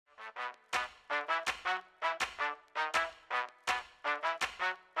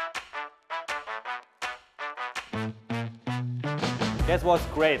That was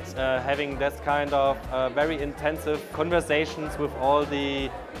great, having this kind of very intensive conversations with all the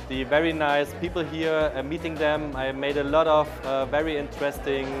very nice people here, meeting them. I made a lot of very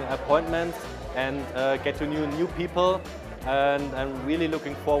interesting appointments and get to know new people, and I'm really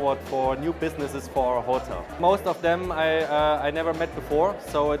looking forward for new businesses for our hotel. Most of them I never met before,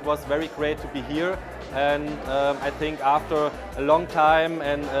 so it was very great to be here, and I think after a long time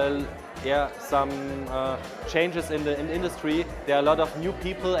and some changes in the industry, there are a lot of new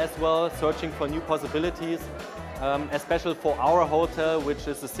people as well searching for new possibilities. Especially for our hotel, which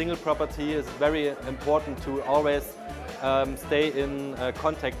is a single property, is very important to always stay in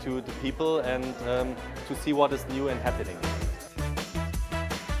contact to the people and to see what is new and happening.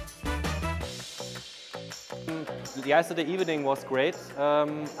 Yesterday evening was great.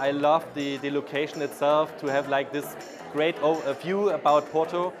 I loved the location itself, to have like this great view about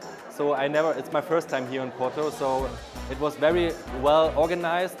Porto. So it's my first time here in Porto, so it was very well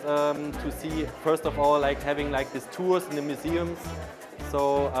organized to see, first of all, like having like these tours in the museums.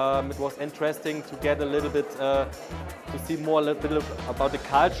 So it was interesting to get a little bit, to see more a little bit about the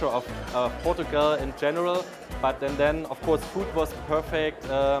culture of Portugal in general. But then of course, food was perfect.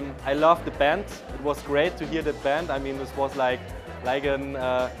 I loved the band. It was great to hear the band. I mean, this was like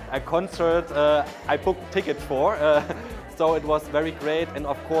a concert I booked tickets for. So it was very great, and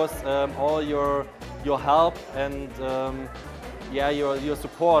of course all your help and your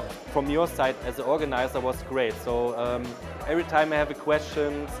support from your side as an organizer was great. So every time I have a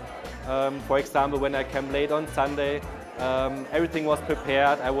question, for example when I came late on Sunday, everything was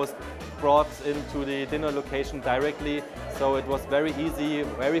prepared. I was brought into the dinner location directly, so it was very easy,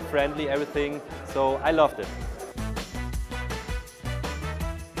 very friendly, everything. So I loved it.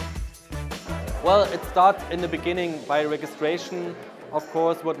 Well, it starts in the beginning by registration. Of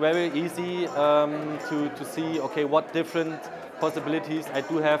course, was very easy to see, okay, what different possibilities I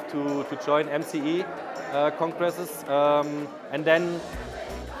do have to join MCE congresses. And then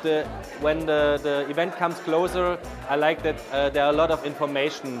when the event comes closer, I like that there are a lot of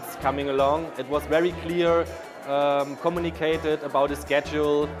information coming along. It was very clear, communicated about the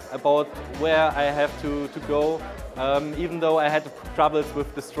schedule, about where I have to go. Even though I had troubles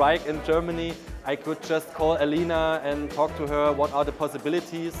with the strike in Germany, I could just call Alina and talk to her what are the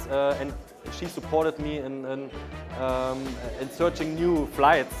possibilities, and she supported me in searching new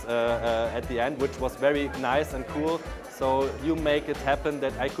flights at the end, which was very nice and cool. So you make it happen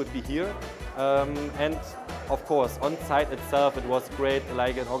that I could be here. And of course, on site itself, it was great,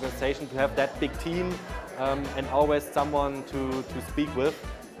 like an organization, to have that big team and always someone to speak with.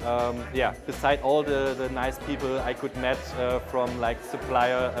 Beside all the nice people I could meet from like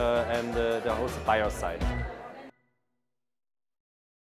supplier and the host buyer side.